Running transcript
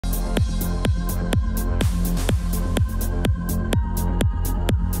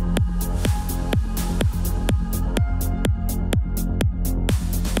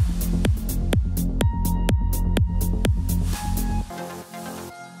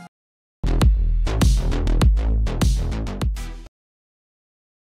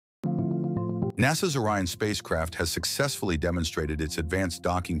NASA's Orion spacecraft has successfully demonstrated its advanced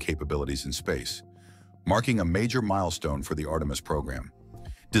docking capabilities in space, marking a major milestone for the Artemis program.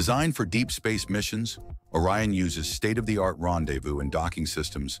 Designed for deep space missions, Orion uses state-of-the-art rendezvous and docking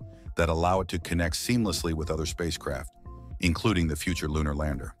systems that allow it to connect seamlessly with other spacecraft, including the future lunar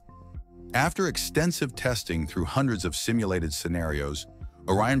lander. After extensive testing through hundreds of simulated scenarios,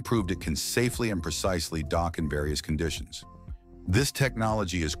 Orion proved it can safely and precisely dock in various conditions. This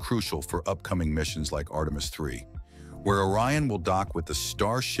technology is crucial for upcoming missions like Artemis 3, where Orion will dock with the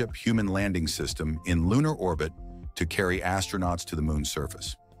Starship human landing system in lunar orbit to carry astronauts to the moon's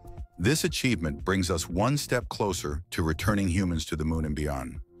surface. This achievement brings us one step closer to returning humans to the moon and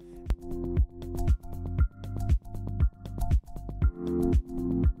beyond.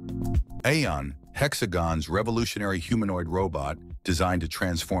 Aeon, Hexagon's revolutionary humanoid robot designed to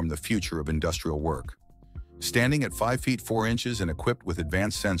transform the future of industrial work. Standing at 5 feet 4 inches and equipped with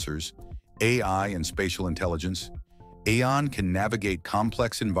advanced sensors, AI, and spatial intelligence, Aeon can navigate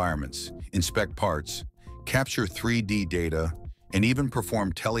complex environments, inspect parts, capture 3D data, and even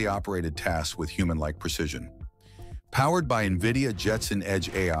perform teleoperated tasks with human-like precision. Powered by NVIDIA Jetson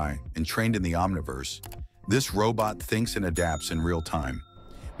Edge AI and trained in the Omniverse, this robot thinks and adapts in real time,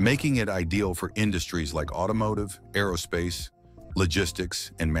 making it ideal for industries like automotive, aerospace,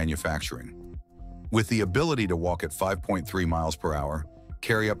 logistics, and manufacturing. With the ability to walk at 5.3 miles per hour,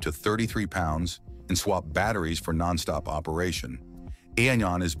 carry up to 33 pounds, and swap batteries for non-stop operation,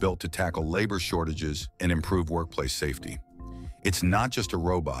 Aeon is built to tackle labor shortages and improve workplace safety. It's not just a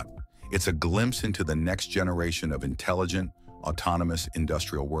robot, it's a glimpse into the next generation of intelligent, autonomous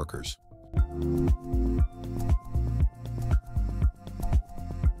industrial workers.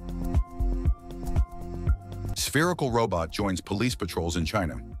 Spherical robot joins police patrols in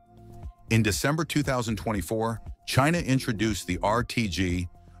China. In December 2024, China introduced the RTG,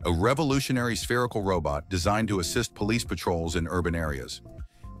 a revolutionary spherical robot designed to assist police patrols in urban areas.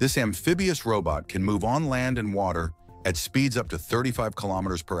 This amphibious robot can move on land and water at speeds up to 35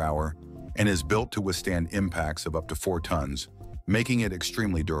 kilometers per hour and is built to withstand impacts of up to 4 tons, making it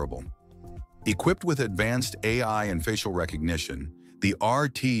extremely durable. Equipped with advanced AI and facial recognition, the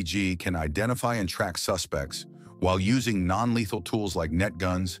RTG can identify and track suspects while using non-lethal tools like net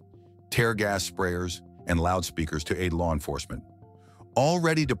guns, tear gas sprayers, and loudspeakers to aid law enforcement.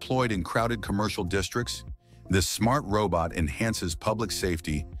 Already deployed in crowded commercial districts, this smart robot enhances public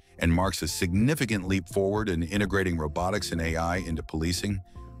safety and marks a significant leap forward in integrating robotics and AI into policing,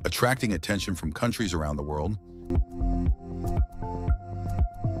 attracting attention from countries around the world.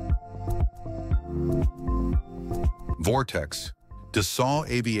 Vortex, Dassault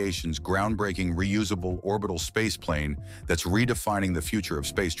Aviation's groundbreaking reusable orbital spaceplane that's redefining the future of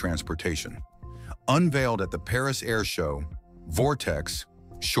space transportation. Unveiled at the Paris Air Show, Vortex,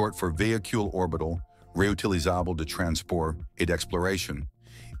 short for Véhicule Orbital, Reusable de Transport et d'Exploration,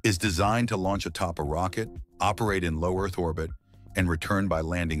 is designed to launch atop a rocket, operate in low Earth orbit, and return by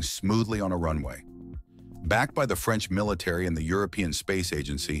landing smoothly on a runway. Backed by the French military and the European Space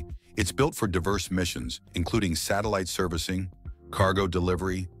Agency, it's built for diverse missions, including satellite servicing, cargo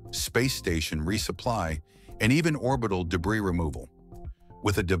delivery, space station resupply, and even orbital debris removal.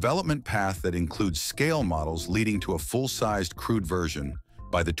 With a development path that includes scale models leading to a full-sized crewed version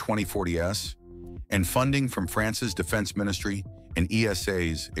by the 2040s, and funding from France's Defense Ministry and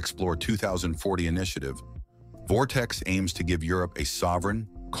ESA's Explore 2040 initiative, Vortex aims to give Europe a sovereign,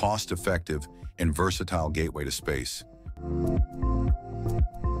 cost-effective, and versatile gateway to space.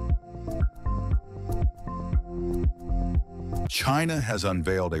 China has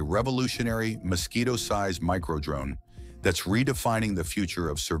unveiled a revolutionary Mosquito-sized microdrone that's redefining the future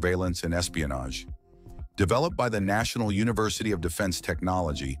of surveillance and espionage. Developed by the National University of Defense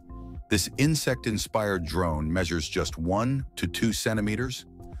Technology, this insect-inspired drone measures just 1 to 2 centimeters,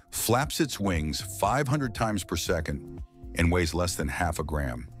 flaps its wings 500 times per second, and weighs less than half a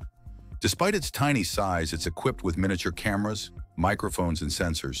gram. Despite its tiny size, it's equipped with miniature cameras, microphones, and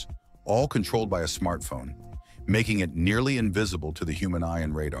sensors, all controlled by a smartphone, making it nearly invisible to the human eye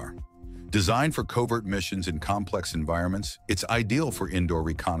and radar. Designed for covert missions in complex environments, it's ideal for indoor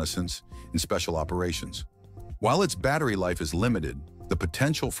reconnaissance and special operations. While its battery life is limited, the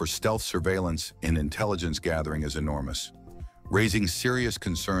potential for stealth surveillance and intelligence gathering is enormous, raising serious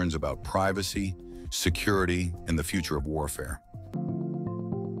concerns about privacy, security, and the future of warfare.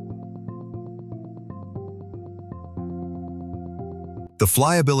 The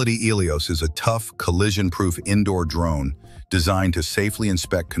Flyability Elios is a tough, collision-proof indoor drone designed to safely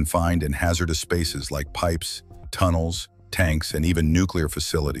inspect confined and hazardous spaces like pipes, tunnels, tanks, and even nuclear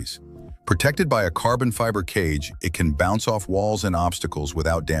facilities. Protected by a carbon fiber cage, it can bounce off walls and obstacles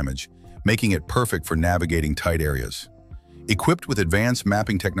without damage, making it perfect for navigating tight areas. Equipped with advanced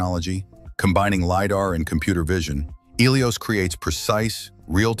mapping technology, combining LiDAR and computer vision, Elios creates precise,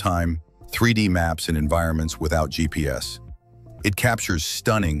 real-time, 3D maps in environments without GPS. It captures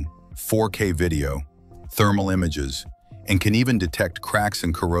stunning 4K video, thermal images, and can even detect cracks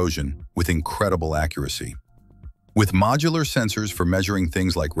and corrosion with incredible accuracy. With modular sensors for measuring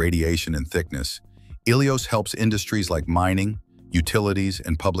things like radiation and thickness, Elios helps industries like mining, utilities,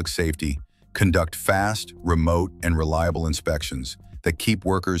 and public safety conduct fast, remote, and reliable inspections that keep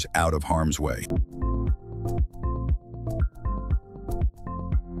workers out of harm's way.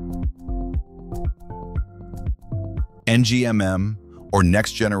 NGMM, or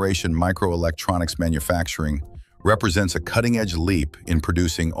Next Generation Microelectronics Manufacturing, represents a cutting-edge leap in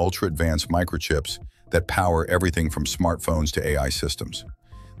producing ultra-advanced microchips that power everything from smartphones to AI systems.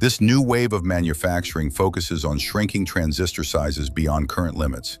 This new wave of manufacturing focuses on shrinking transistor sizes beyond current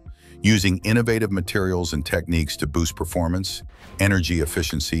limits, using innovative materials and techniques to boost performance, energy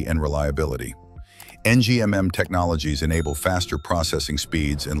efficiency, and reliability. NGMM technologies enable faster processing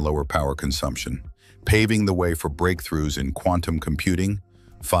speeds and lower power consumption, paving the way for breakthroughs in quantum computing,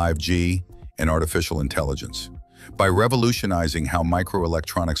 5G, and artificial intelligence. By revolutionizing how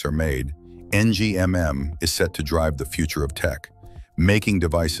microelectronics are made, NGMM is set to drive the future of tech, making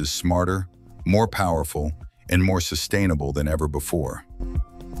devices smarter, more powerful, and more sustainable than ever before.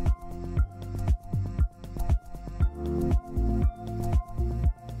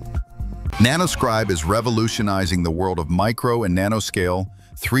 Nanoscribe is revolutionizing the world of micro and nanoscale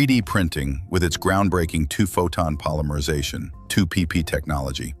 3D printing with its groundbreaking two-photon polymerization, 2PP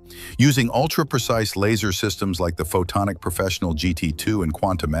technology. Using ultra-precise laser systems like the Photonic Professional GT2 and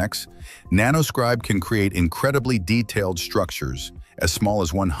Quantum X, Nanoscribe can create incredibly detailed structures as small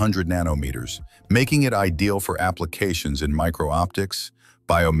as 100 nanometers, making it ideal for applications in micro-optics,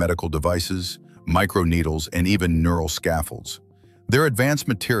 biomedical devices, microneedles, and even neural scaffolds. Their advanced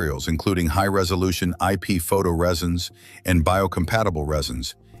materials, including high-resolution IP photoresins and biocompatible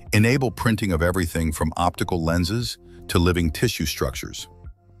resins, enable printing of everything from optical lenses to living tissue structures.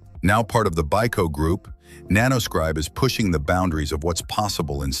 Now part of the BICO group, Nanoscribe is pushing the boundaries of what's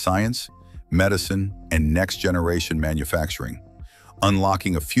possible in science, medicine, and next-generation manufacturing,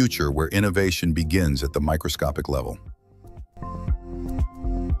 unlocking a future where innovation begins at the microscopic level.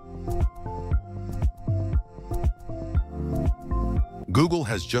 Google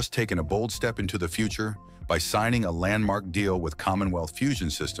has just taken a bold step into the future by signing a landmark deal with Commonwealth Fusion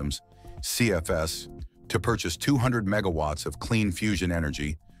Systems, CFS, to purchase 200 megawatts of clean fusion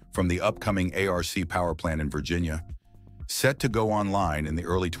energy from the upcoming ARC power plant in Virginia, set to go online in the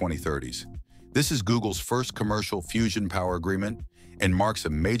early 2030s. This is Google's first commercial fusion power agreement and marks a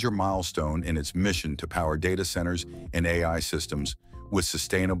major milestone in its mission to power data centers and AI systems with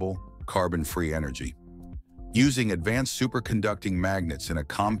sustainable, carbon-free energy. Using advanced superconducting magnets in a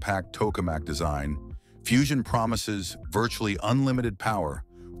compact tokamak design, fusion promises virtually unlimited power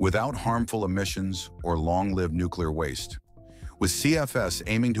without harmful emissions or long-lived nuclear waste. With CFS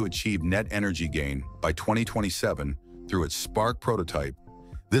aiming to achieve net energy gain by 2027 through its Spark prototype,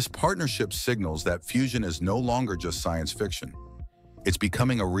 this partnership signals that fusion is no longer just science fiction. It's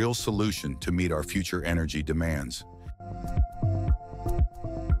becoming a real solution to meet our future energy demands.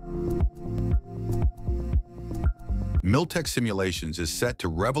 Miltech Simulations is set to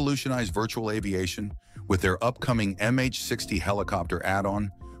revolutionize virtual aviation with their upcoming MH-60 helicopter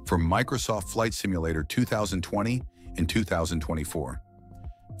add-on for Microsoft Flight Simulator 2020 and 2024.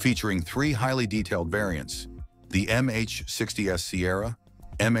 Featuring 3 highly detailed variants, the MH-60S Sierra,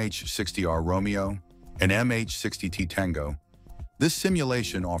 MH-60R Romeo, and MH-60T Tango, this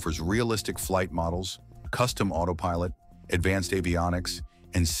simulation offers realistic flight models, custom autopilot, advanced avionics,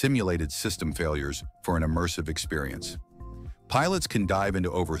 and simulated system failures for an immersive experience. Pilots can dive into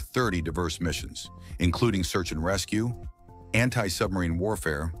over 30 diverse missions, including search and rescue, anti-submarine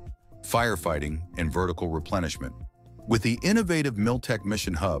warfare, firefighting, and vertical replenishment. With the innovative Miltech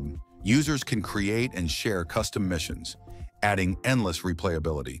Mission Hub, users can create and share custom missions, adding endless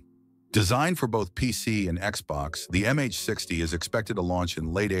replayability. Designed for both PC and Xbox, the MH-60 is expected to launch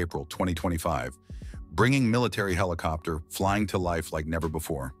in late April 2025, bringing military helicopter flying to life like never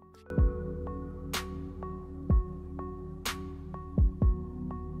before.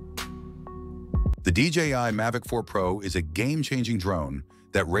 The DJI Mavic 4 Pro is a game-changing drone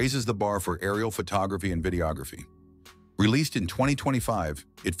that raises the bar for aerial photography and videography. Released in 2025,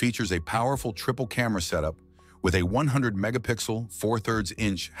 it features a powerful triple camera setup with a 100 megapixel 4/3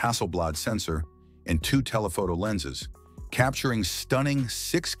 inch Hasselblad sensor and 2 telephoto lenses, capturing stunning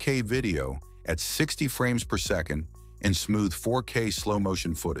 6K video at 60 frames per second and smooth 4K slow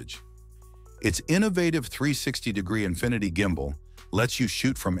motion footage. Its innovative 360-degree infinity gimbal lets you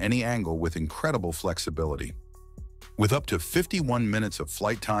shoot from any angle with incredible flexibility. With up to 51 minutes of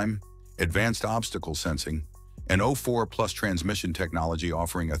flight time, advanced obstacle sensing, and 04+ transmission technology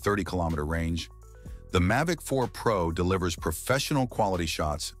offering a 30-kilometer range, the Mavic 4 Pro delivers professional quality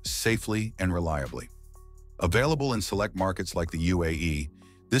shots safely and reliably. Available in select markets like the UAE,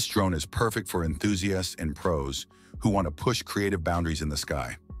 this drone is perfect for enthusiasts and pros who want to push creative boundaries in the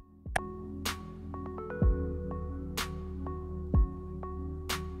sky.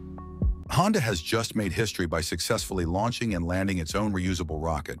 Honda has just made history by successfully launching and landing its own reusable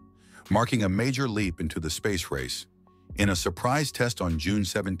rocket, marking a major leap into the space race. In a surprise test on June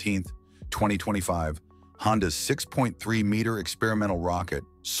 17, 2025, Honda's 6.3-meter experimental rocket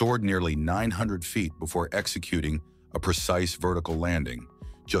soared nearly 900 feet before executing a precise vertical landing,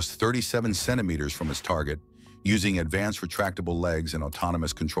 just 37 centimeters from its target, using advanced retractable legs and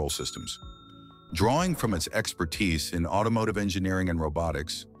autonomous control systems. Drawing from its expertise in automotive engineering and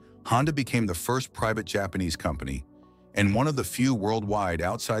robotics, Honda became the first private Japanese company and one of the few worldwide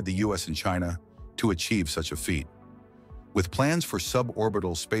outside the US and China to achieve such a feat. With plans for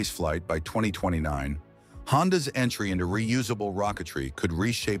suborbital spaceflight by 2029, Honda's entry into reusable rocketry could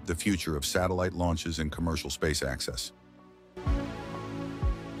reshape the future of satellite launches and commercial space access.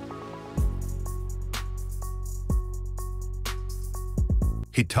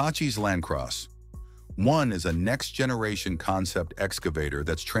 Hitachi's Landcros One is a next-generation concept excavator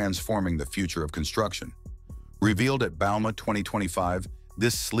that's transforming the future of construction. Revealed at Bauma 2025,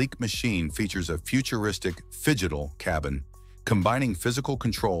 this sleek machine features a futuristic phygital cabin, combining physical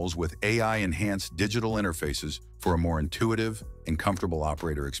controls with AI-enhanced digital interfaces for a more intuitive and comfortable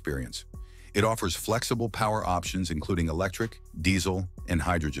operator experience. It offers flexible power options including electric, diesel, and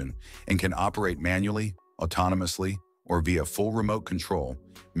hydrogen, and can operate manually, autonomously, or via full remote control,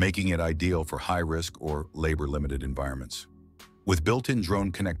 making it ideal for high-risk or labor-limited environments. With built-in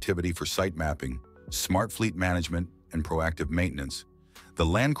drone connectivity for site mapping, smart fleet management, and proactive maintenance, the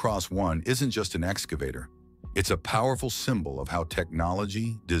Landcros One isn't just an excavator. It's a powerful symbol of how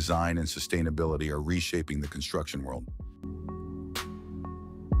technology, design, and sustainability are reshaping the construction world.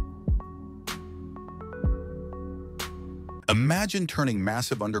 Imagine turning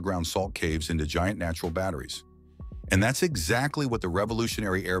massive underground salt caves into giant natural batteries. And that's exactly what the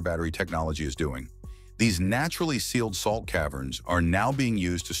revolutionary AirBattery technology is doing. These naturally sealed salt caverns are now being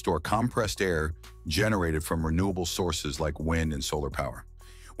used to store compressed air generated from renewable sources like wind and solar power.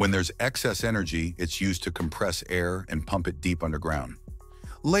 When there's excess energy, it's used to compress air and pump it deep underground.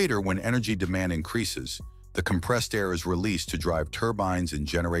 Later, when energy demand increases, the compressed air is released to drive turbines and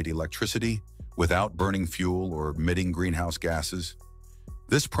generate electricity without burning fuel or emitting greenhouse gases.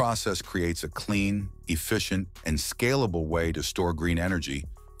 This process creates a clean, efficient, and scalable way to store green energy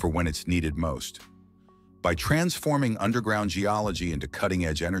for when it's needed most. By transforming underground geology into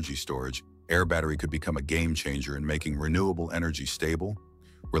cutting-edge energy storage, AirBattery could become a game-changer in making renewable energy stable,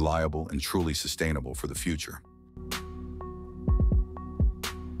 reliable, and truly sustainable for the future.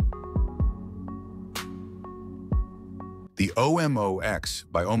 The OMOX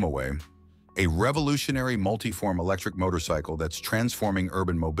by Omoway, a revolutionary multiform electric motorcycle that's transforming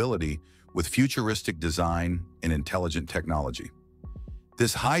urban mobility with futuristic design and intelligent technology.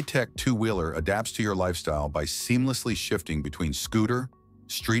 This high-tech two-wheeler adapts to your lifestyle by seamlessly shifting between scooter,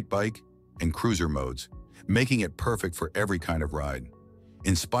 street bike, and cruiser modes, making it perfect for every kind of ride.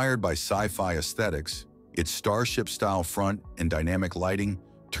 Inspired by sci-fi aesthetics, its starship-style front and dynamic lighting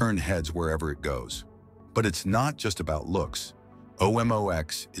turn heads wherever it goes. But it's not just about looks.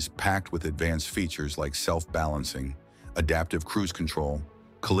 OMOX is packed with advanced features like self-balancing, adaptive cruise control,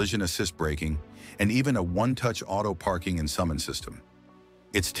 collision assist braking, and even a one-touch auto parking and summon system.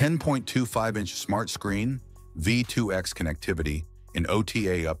 Its 10.25-inch smart screen, V2X connectivity, and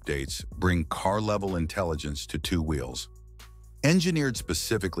OTA updates bring car-level intelligence to two wheels. Engineered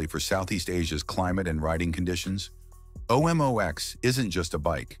specifically for Southeast Asia's climate and riding conditions, OMOX isn't just a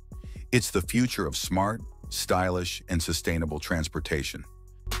bike. It's the future of smart, stylish, and sustainable transportation.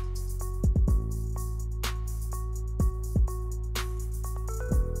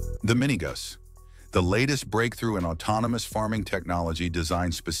 The Mini Guss, the latest breakthrough in autonomous farming technology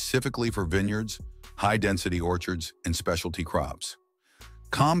designed specifically for vineyards, high-density orchards, and specialty crops.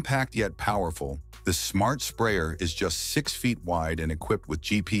 Compact yet powerful, the smart sprayer is just 6 feet wide and equipped with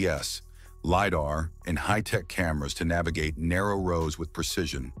GPS, LiDAR, and high-tech cameras to navigate narrow rows with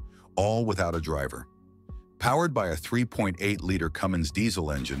precision, all without a driver. Powered by a 3.8-liter Cummins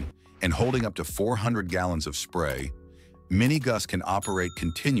diesel engine and holding up to 400 gallons of spray, Mini Guss can operate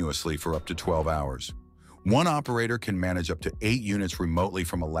continuously for up to 12 hours. One operator can manage up to 8 units remotely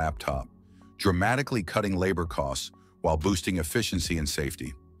from a laptop, dramatically cutting labor costs while boosting efficiency and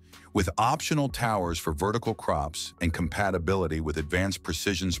safety. With optional towers for vertical crops and compatibility with advanced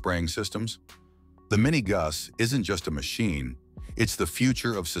precision spraying systems, the Mini Guss isn't just a machine, it's the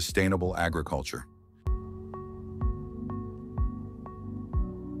future of sustainable agriculture.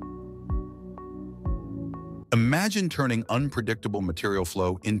 Imagine turning unpredictable material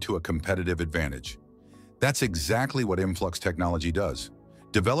flow into a competitive advantage. That's exactly what iMFLUX technology does.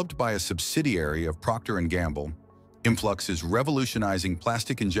 Developed by a subsidiary of Procter & Gamble, iMFLUX is revolutionizing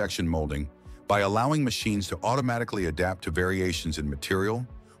plastic injection molding by allowing machines to automatically adapt to variations in material,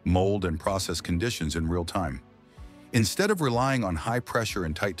 mold, and process conditions in real time. Instead of relying on high pressure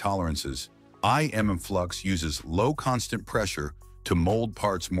and tight tolerances, iMFLUX uses low constant pressure to mold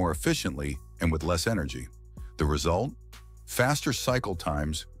parts more efficiently and with less energy. The result? Faster cycle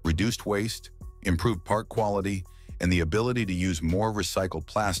times, reduced waste, improved part quality, and the ability to use more recycled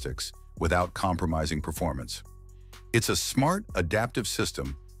plastics without compromising performance. It's a smart, adaptive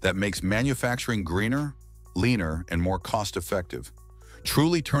system that makes manufacturing greener, leaner, and more cost-effective,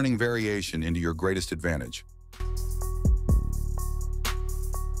 truly turning variation into your greatest advantage.